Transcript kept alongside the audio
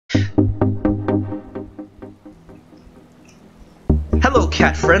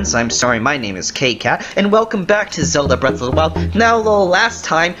cat friends, I'm sorry, my name is k.k.a.t, and welcome back to Zelda Breath of the Wild. Now, the last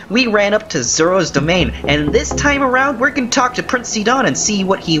time, we ran up to Zora's domain, and this time around, we're gonna talk to Prince Sidon and see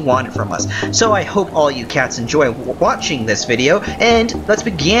what he wanted from us. So I hope all you cats enjoy watching this video, and let's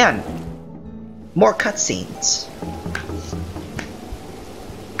begin! More cutscenes.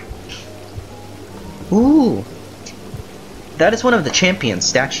 Ooh. That is one of the champion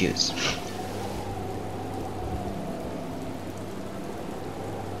statues.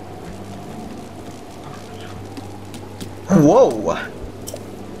 Whoa!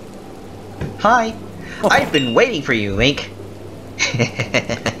 Hi! I've been waiting for you, Link!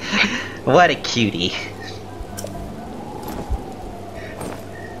 What a cutie.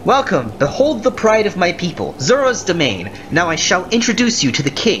 Welcome! Behold the pride of my people, Zora's domain! Now I shall introduce you to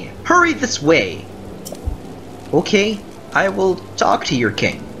the king! Hurry this way! Okay, I will talk to your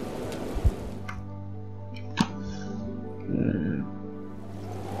king.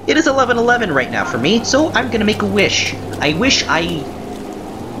 It is 11:11 right now for me, so I'm gonna make a wish. I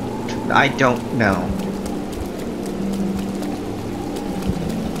don't know.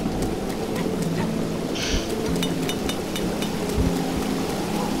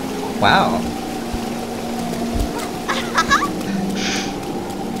 Wow.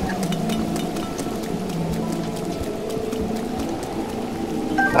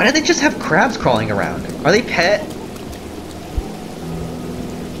 Why do they just have crabs crawling around? Are they pet?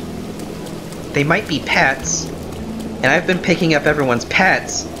 They might be pets, and I've been picking up everyone's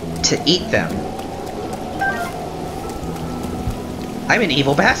pets to eat them. I'm an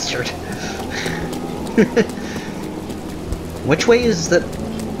evil bastard. Which way is the...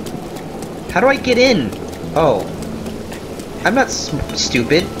 How do I get in? Oh. I'm not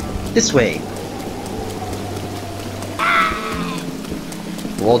stupid. This way.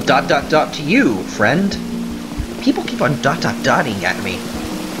 Well, dot to you, friend. People keep on dotting at me.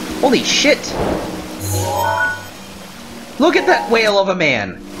 Holy shit! Look at that whale of a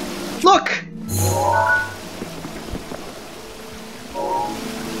man! Look!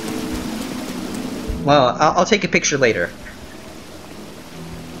 Well, I'll take a picture later.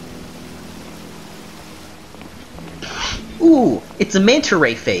 Ooh, it's a manta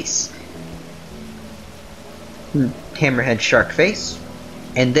ray face. Hammerhead shark face.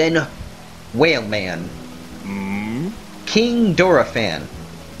 And then Whale Man. King Dora fan.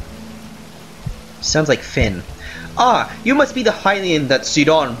 Sounds like Finn. Ah, you must be the Hylian that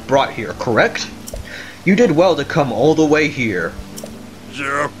Sidon brought here, correct? You did well to come all the way here.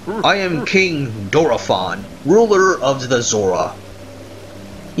 I am King Doraphan, ruler of the Zora.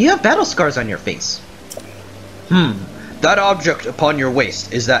 You have battle scars on your face. That object upon your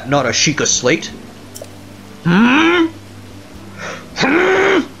waist, is that not a Sheikah slate?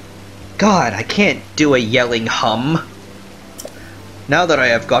 God, I can't do a yelling hum. Now that I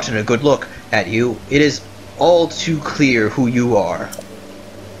have gotten a good look at you, it is all too clear who you are.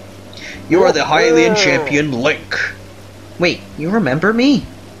 You are the Hylian champion Link. Wait, you remember me?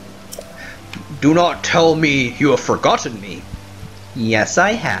 Do not tell me you have forgotten me. Yes,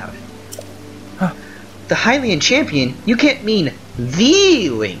 I have. The Hylian champion? You can't mean the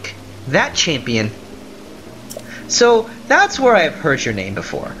Link. That champion. So, that's where I have heard your name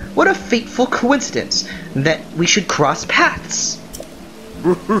before. What a fateful coincidence that we should cross paths.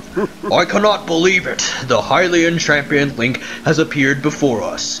 I cannot believe it. The Hylian champion Link has appeared before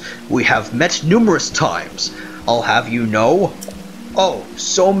us. We have met numerous times. I'll have you know. Oh,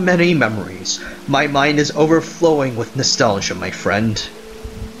 so many memories. My mind is overflowing with nostalgia, my friend.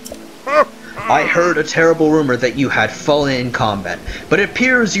 I heard a terrible rumor that you had fallen in combat, but it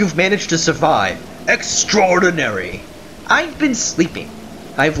appears you've managed to survive. Extraordinary! I've been sleeping.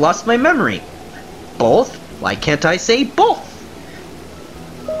 I've lost my memory. Both? Why can't I say both?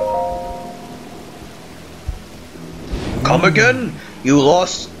 Come again? You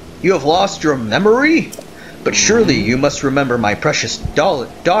have lost your memory? But surely you must remember my precious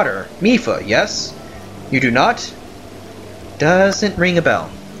daughter, Mipha, yes? You do not? Doesn't ring a bell.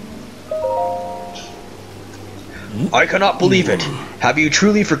 I cannot believe it. Have you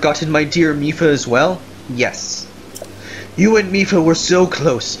truly forgotten my dear Mipha as well? Yes. You and Mipha were so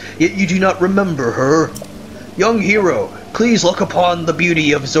close, yet you do not remember her. Young hero, please look upon the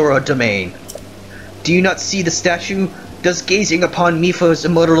beauty of Zora Domain. Do you not see the statue? Does gazing upon Mipha's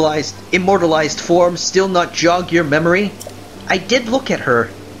immortalized form still not jog your memory? I did look at her.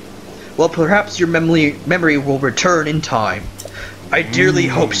 Well, perhaps your memory will return in time. I dearly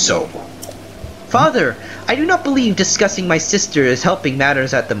hope so. Father, I do not believe discussing my sister is helping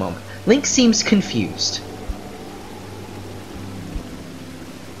matters at the moment. Link seems confused.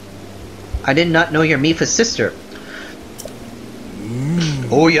 I did not know you're Mipha's sister.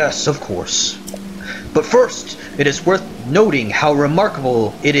 Oh yes, of course. But first, it is worth noting how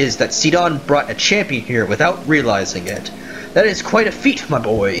remarkable it is that Sidon brought a champion here without realizing it. That is quite a feat, my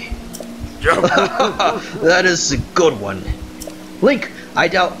boy. That is a good one. Link, I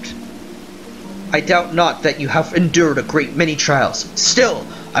doubt not that you have endured a great many trials. Still,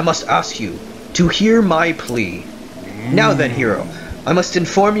 I must ask you to hear my plea. Now then, hero, I must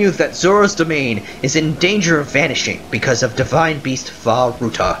inform you that Zora's domain is in danger of vanishing because of divine beast Vah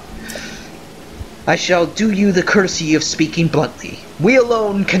Ruta. I shall do you the courtesy of speaking bluntly. We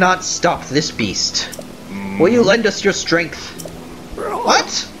alone cannot stop this beast. Will you lend us your strength?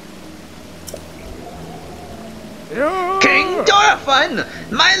 What? King Dorephan!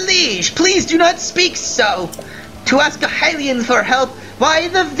 My liege, please do not speak so! To ask a Hylian for help, why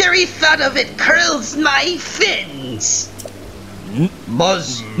the very thought of it curls my fins!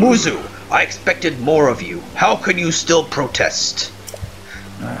 Muzu, I expected more of you. How can you still protest?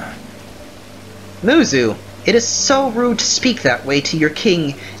 Muzu, it is so rude to speak that way to your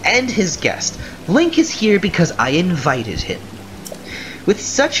king and his guest. Link is here because I invited him. With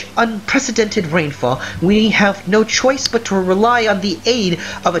such unprecedented rainfall, we have no choice but to rely on the aid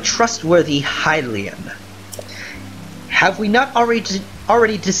of a trustworthy Hylian. Have we not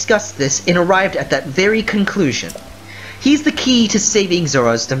already discussed this and arrived at that very conclusion? He's the key to saving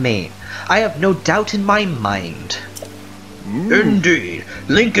Zora's domain. I have no doubt in my mind. Indeed,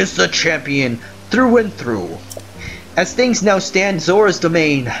 Link is the champion through and through. As things now stand, Zora's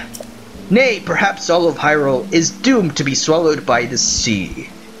domain, nay, perhaps all of Hyrule, is doomed to be swallowed by the sea.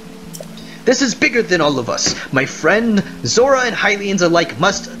 This is bigger than all of us. My friend, Zora and Hylians alike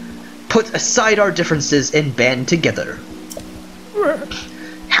must put aside our differences and band together.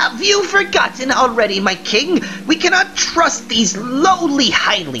 Have you forgotten already, my king? We cannot trust these lowly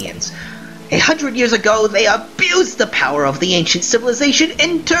Hylians. 100 years ago, they abused the power of the ancient civilization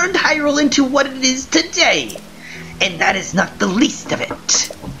and turned Hyrule into what it is today. And that is not the least of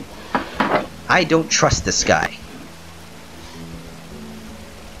it. I don't trust this guy.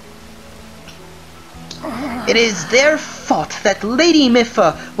 It is their fault that Lady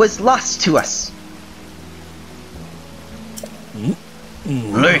Mipha was lost to us.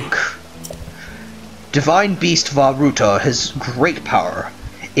 Link. Divine Beast Vah Ruta has great power.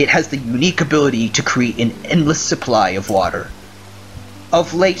 It has the unique ability to create an endless supply of water.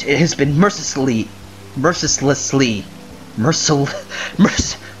 Of late, it has been mercilessly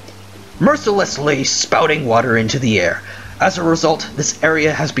spouting water into the air. As a result, this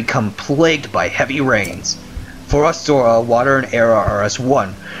area has become plagued by heavy rains. For us Zora, water and air are as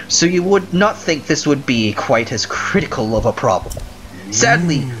one, so you would not think this would be quite as critical of a problem.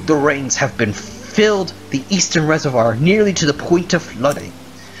 Sadly, the rains have been filled the eastern reservoir nearly to the point of flooding.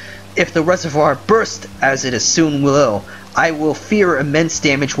 If the reservoir bursts, as it soon will, I will fear immense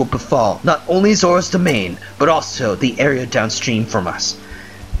damage will befall not only Zora's domain, but also the area downstream from us.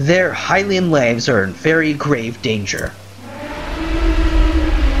 Their Hylian lives are in very grave danger.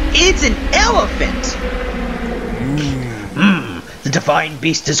 It's an elephant! The divine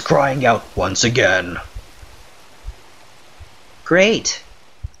beast is crying out once again. Great.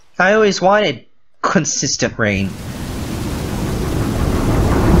 I always wanted consistent rain.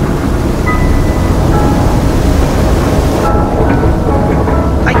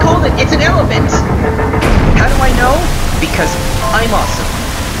 I called it! It's an elephant! How do I know? Because I'm awesome.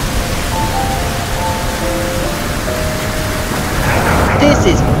 This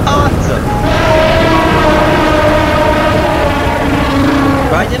is awesome!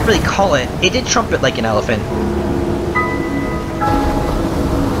 But I didn't really call it. It did trumpet like an elephant.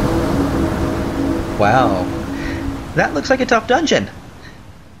 Wow. That looks like a tough dungeon.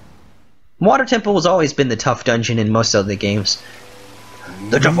 Water Temple has always been the tough dungeon in most of the games.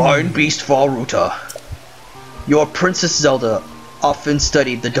 The Divine Beast Vah Ruta. Your Princess Zelda often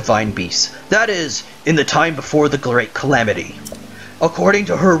studied the Divine Beast. That is, in the time before the Great Calamity. According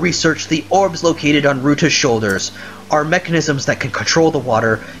to her research, the orbs located on Ruta's shoulders are mechanisms that can control the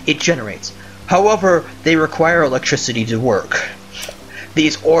water it generates. However, they require electricity to work.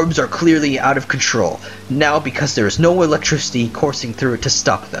 These orbs are clearly out of control now because there is no electricity coursing through it to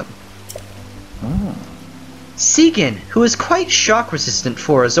stop them. Segan, who is quite shock resistant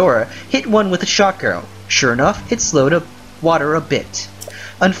for Zora, hit one with a shock arrow. Sure enough, it slowed up water a bit.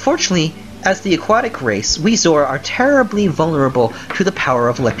 Unfortunately, as the aquatic race, we Zora are terribly vulnerable to the power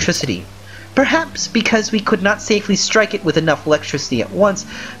of electricity. Perhaps because we could not safely strike it with enough electricity at once,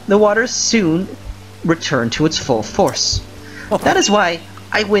 the water soon returned to its full force. That is why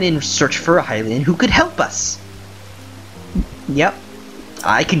I went in search for a Hylian who could help us. Yep,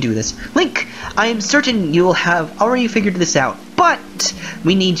 I can do this. Link, I am certain you will have already figured this out, but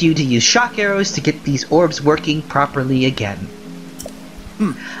we need you to use shock arrows to get these orbs working properly again.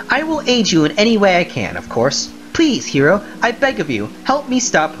 I will aid you in any way I can, of course. Please, hero, I beg of you, help me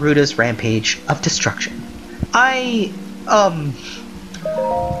stop Ruta's rampage of destruction. I'm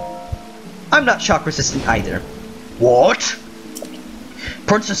not shock resistant either. What?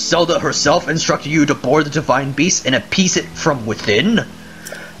 Princess Zelda herself instructed you to board the divine beast and appease it from within?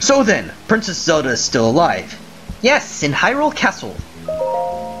 So then, Princess Zelda is still alive. Yes, in Hyrule Castle.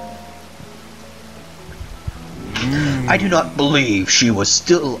 I do not believe she was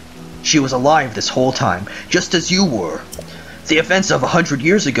alive this whole time, just as you were. The events of 100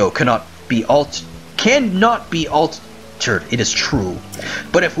 years ago cannot be altered, it is true.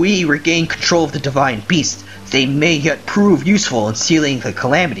 But if we regain control of the divine beast, they may yet prove useful in sealing the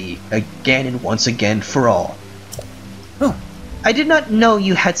calamity again and once again for all. Huh. I did not know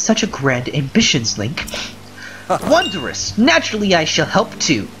you had such a grand ambitions, Link. Wondrous! Naturally I shall help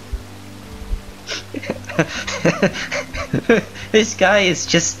too. This guy is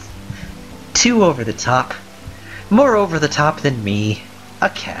just too over the top. More over the top than me. A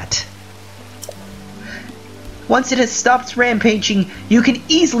cat. Once it has stopped rampaging, you can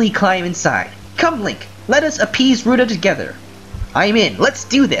easily climb inside. Come, Link, let us appease Ruta together. I'm in. Let's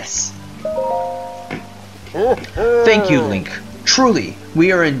do this. Thank you, Link. Truly,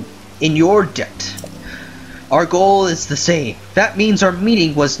 we are in your debt. Our goal is the same. That means our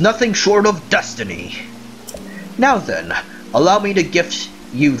meeting was nothing short of destiny. Now then, allow me to gift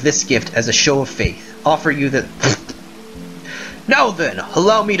you this gift as a show of faith. Now then,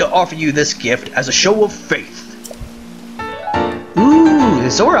 allow me to offer you this gift as a show of faith. Ooh,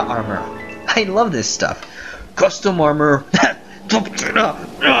 Zora armor. I love this stuff. Custom armor. Don't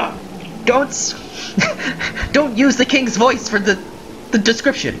use the king's voice for the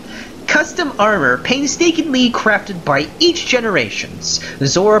description. Custom armor painstakingly crafted by each generation's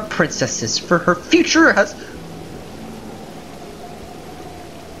Zora princesses for her future husband.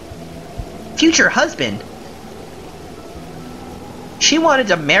 She wanted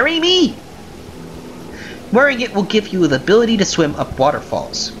to marry me? Wearing it will give you the ability to swim up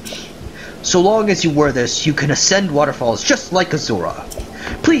waterfalls. So long as you wear this, you can ascend waterfalls just like a Zora.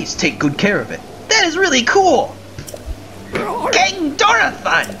 Please take good care of it. That is really cool! King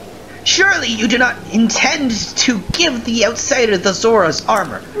Dorathon! Surely you do not intend to give the outsider the Zora's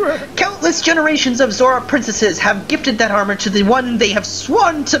armor. Countless generations of Zora princesses have gifted that armor to the one they have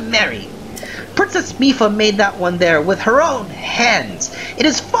sworn to marry. Princess Mipha made that one there with her own hands. It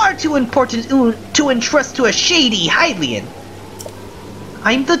is far too important to entrust to a shady Hylian.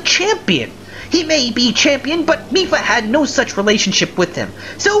 I'm the champion. He may be champion, but Mipha had no such relationship with him.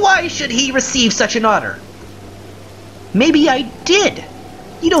 So why should he receive such an honor? Maybe I did.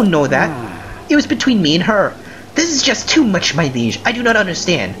 You don't know that. It was between me and her. This is just too much, my liege. I do not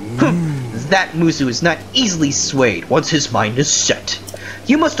understand. That Muzu is not easily swayed once his mind is set.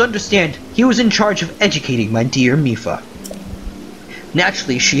 You must understand, he was in charge of educating my dear Mipha.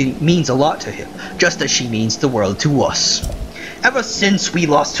 Naturally, she means a lot to him, just as she means the world to us. Ever since we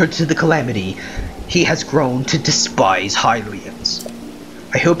lost her to the calamity, he has grown to despise Hylians.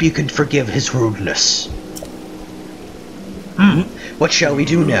 I hope you can forgive his rudeness. What shall we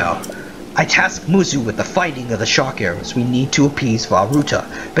do now? I tasked Muzu with the finding of the shock arrows we need to appease Vah Ruta,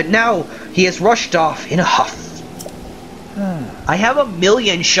 but now he has rushed off in a huff. I have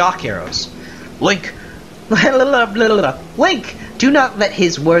 1,000,000 shock arrows. Link! Link! Do not let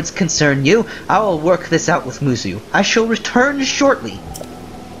his words concern you. I will work this out with Muzu. I shall return shortly.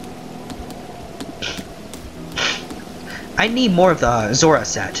 I need more of the Zora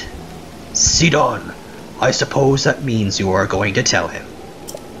set. Sidon, I suppose that means you are going to tell him.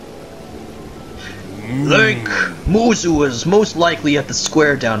 Link, Muzu is most likely at the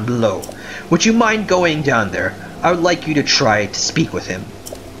square down below. Would you mind going down there? I would like you to try to speak with him.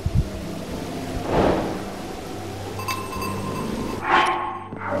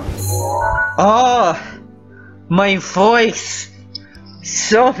 Oh, my voice.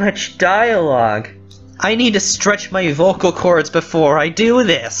 So much dialogue. I need to stretch my vocal cords before I do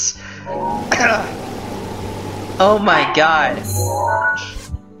this. Oh my god.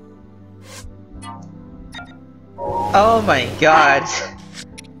 Oh my god.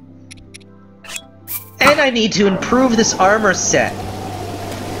 And I need to improve this armor set.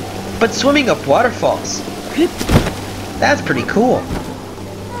 But swimming up waterfalls. That's pretty cool.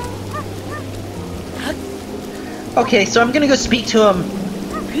 Okay, so I'm gonna go speak to him.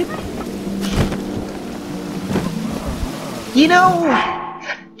 You know,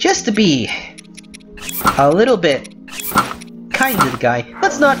 just to be a little bit kind to the guy.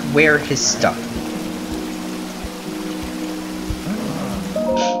 Let's not wear his stuff.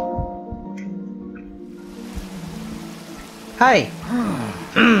 Hi.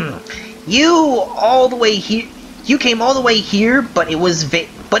 You came all the way here, but it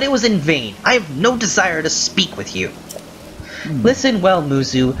was in vain. I have no desire to speak with you. Listen well,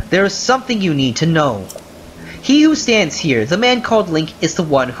 Muzu. There is something you need to know. He who stands here, the man called Link, is the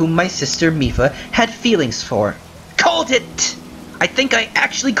one whom my sister Mipha had feelings for. Called it! I think I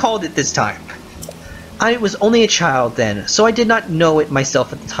actually called it this time. I was only a child then, so I did not know it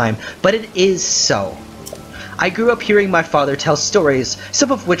myself at the time, but it is so. I grew up hearing my father tell stories,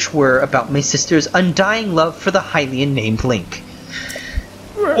 some of which were about my sister's undying love for the Hylian named Link.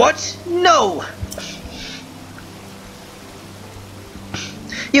 What? No!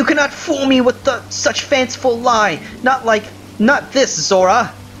 You cannot fool me with such fanciful lie! Not this,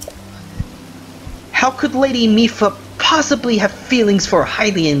 Zora! How could Lady Mipha possibly have feelings for a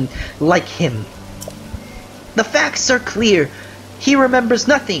Hylian like him? The facts are clear. He remembers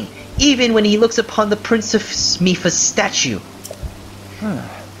nothing, even when he looks upon the Princess Mipha's statue.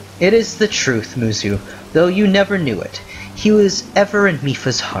 It is the truth, Muzu, though you never knew it. He was ever in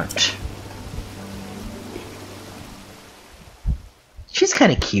Mipha's heart. She's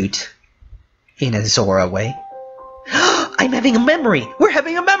kind of cute, in a Zora way. I'm having a memory! We're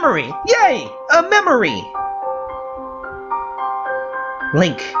having a memory! Yay! A memory!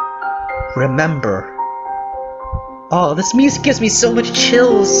 Link, remember. Oh, this music gives me so much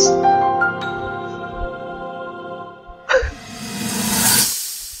chills!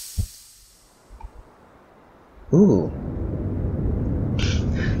 Ooh.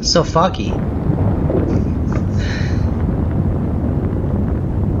 So foggy.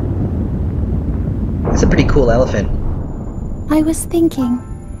 It's a pretty cool elephant. I was thinking.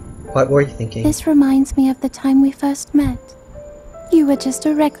 What were you thinking? This reminds me of the time we first met. You were just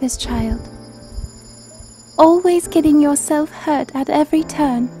a reckless child. Always getting yourself hurt at every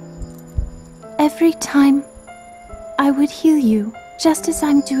turn. Every time, I would heal you, just as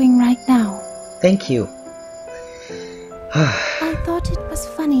I'm doing right now. Thank you. I thought it was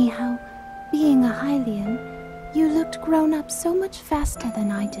funny how, being a Hylian, you looked grown up so much faster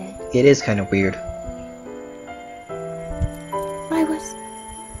than I did. It is kind of weird.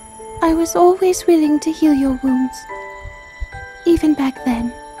 I was always willing to heal your wounds. Even back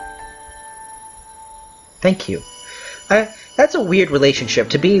then. Thank you. That's a weird relationship,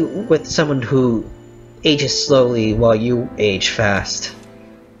 to be with someone who ages slowly while you age fast.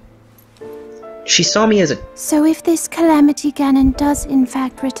 She saw me as a... So if this Calamity Ganon does in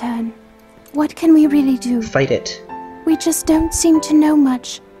fact return, what can we really do? Fight it. We just don't seem to know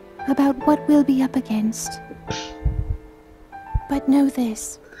much about what we'll be up against. But know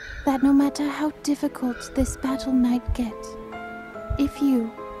this, that no matter how difficult this battle might get, if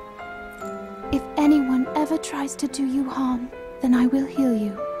anyone ever tries to do you harm, then I will heal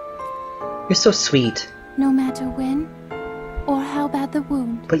you. You're so sweet. No matter when, or how bad the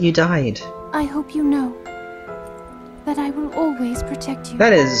wound. But you died. I hope you know that I will always protect you.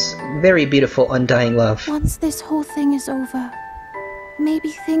 That is very beautiful, undying love. Once this whole thing is over, maybe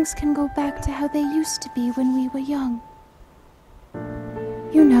things can go back to how they used to be when we were young.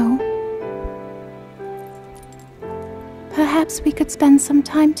 You know. Perhaps we could spend some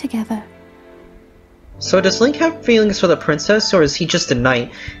time together. So does Link have feelings for the princess, or is he just a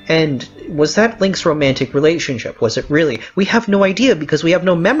knight? And was that Link's romantic relationship? Was it really? We have no idea because we have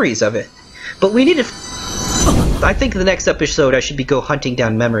no memories of it. But we need to... I think the next episode I should go hunting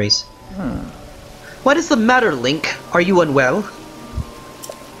down memories. What is the matter, Link? Are you unwell?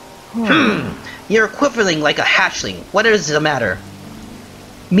 You're quivering like a hatchling. What is the matter?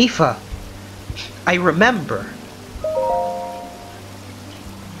 Mipha, I remember.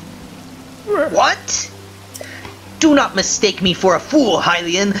 What? Do not mistake me for a fool,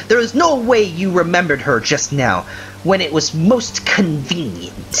 Hylian. There is no way you remembered her just now, when it was most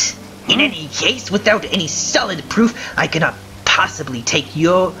convenient. In any case, without any solid proof, I cannot possibly take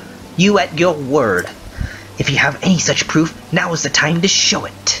you at your word. If you have any such proof, now is the time to show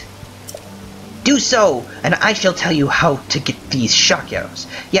it. Do so, and I shall tell you how to get these shock arrows.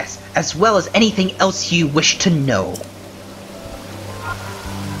 Yes, as well as anything else you wish to know.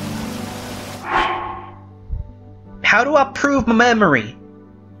 How do I prove my memory?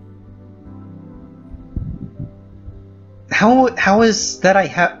 How is that I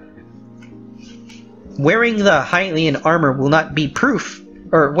have... Wearing the Hylian armor will not be proof.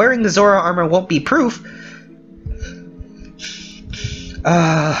 Or wearing the Zora armor won't be proof.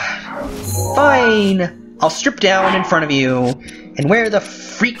 Fine. I'll strip down in front of you and wear the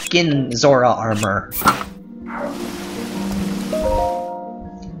freaking Zora armor.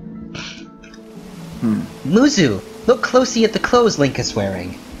 Muzu, look closely at the clothes Link is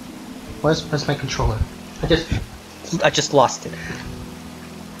wearing. Where's my controller? I just lost it.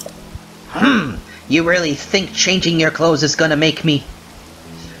 You really think changing your clothes is gonna make me...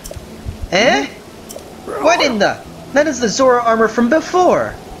 Eh? What in the... That is the Zora armor from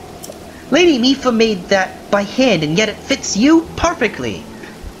before! Lady Mipha made that by hand, and yet it fits you perfectly!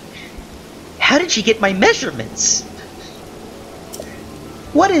 How did she get my measurements?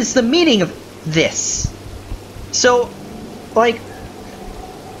 What is the meaning of this? So, like...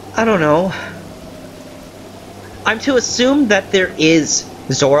 I don't know. I'm to assume that there is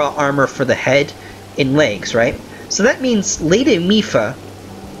Zora armor for the head and legs, right? So that means Lady Mipha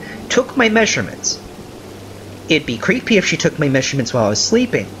took my measurements. It'd be creepy if she took my measurements while I was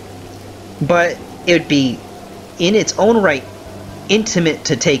sleeping. But it'd be, in its own right, intimate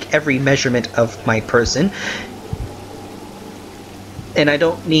to take every measurement of my person. And I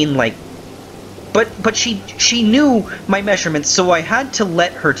don't mean like... But she knew my measurements, so I had to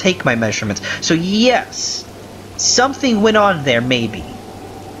let her take my measurements. So yes, something went on there, maybe.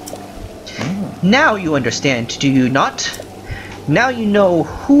 Now you understand, do you not? Now you know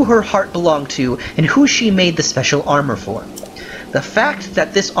who her heart belonged to and who she made the special armor for. The fact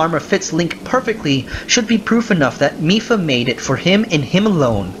that this armor fits Link perfectly should be proof enough that Mipha made it for him and him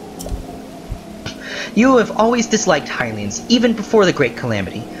alone. You have always disliked Hylians, even before the Great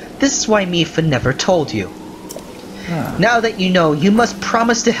Calamity. This is why Mipha never told you. Now that you know, you must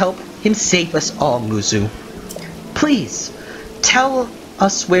promise to help him save us all, Muzu. Please, tell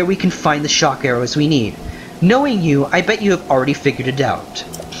us where we can find the shock arrows we need. Knowing you, I bet you have already figured it out.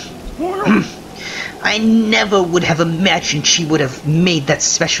 I never would have imagined she would have made that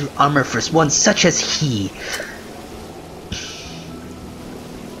special armor for one such as he.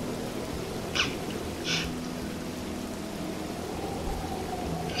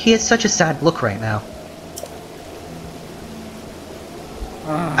 He has such a sad look right now.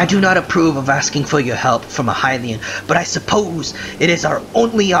 I do not approve of asking for your help from a Hylian, but I suppose it is our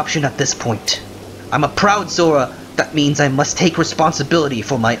only option at this point. I'm a proud Zora. That means I must take responsibility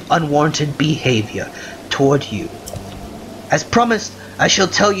for my unwarranted behavior toward you. As promised, I shall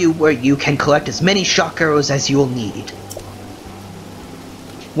tell you where you can collect as many shock arrows as you will need.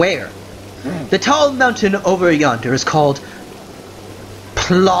 Where? The tall mountain over yonder is called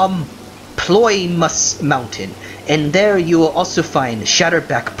Ploymus Mountain, and there you will also find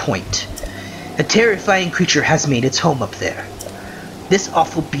Shatterback Point. A terrifying creature has made its home up there. This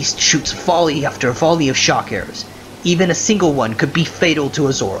awful beast shoots volley after volley of shock arrows. Even a single one could be fatal to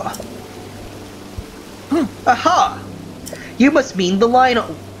a Zora. Aha! You must mean the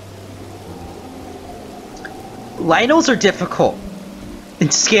Lionel. Lionels are difficult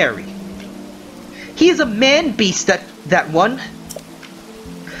and scary. He is a man-beast, that one.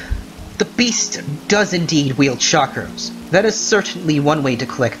 The beast does indeed wield shock arrows. That is certainly one way to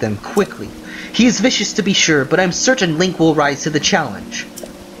collect them quickly. He is vicious to be sure, but I'm certain Link will rise to the challenge.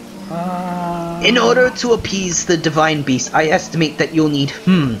 In order to appease the divine beast, I estimate that you'll need,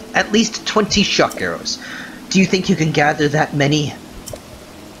 at least 20 shock arrows. Do you think you can gather that many?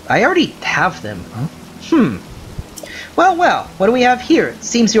 I already have them. Well, what do we have here? It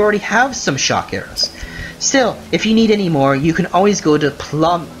seems you already have some shock arrows. Still, if you need any more, you can always go to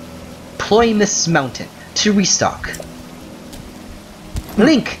Ploymus Mountain to restock.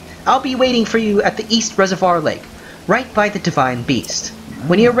 Link, I'll be waiting for you at the East Reservoir Lake, right by the Divine Beast.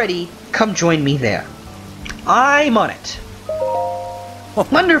 When you're ready, come join me there. I'm on it.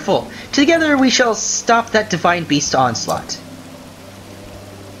 Wonderful! Together we shall stop that Divine Beast onslaught.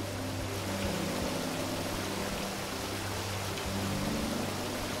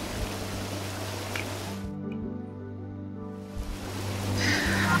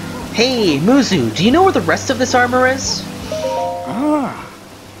 Hey, Muzu, do you know where the rest of this armor is?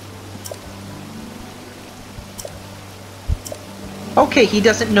 Okay, he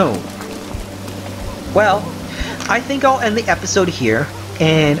doesn't know. Well, I think I'll end the episode here,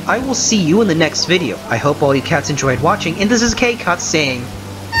 and I will see you in the next video. I hope all you cats enjoyed watching, and this is k.k.a.t saying...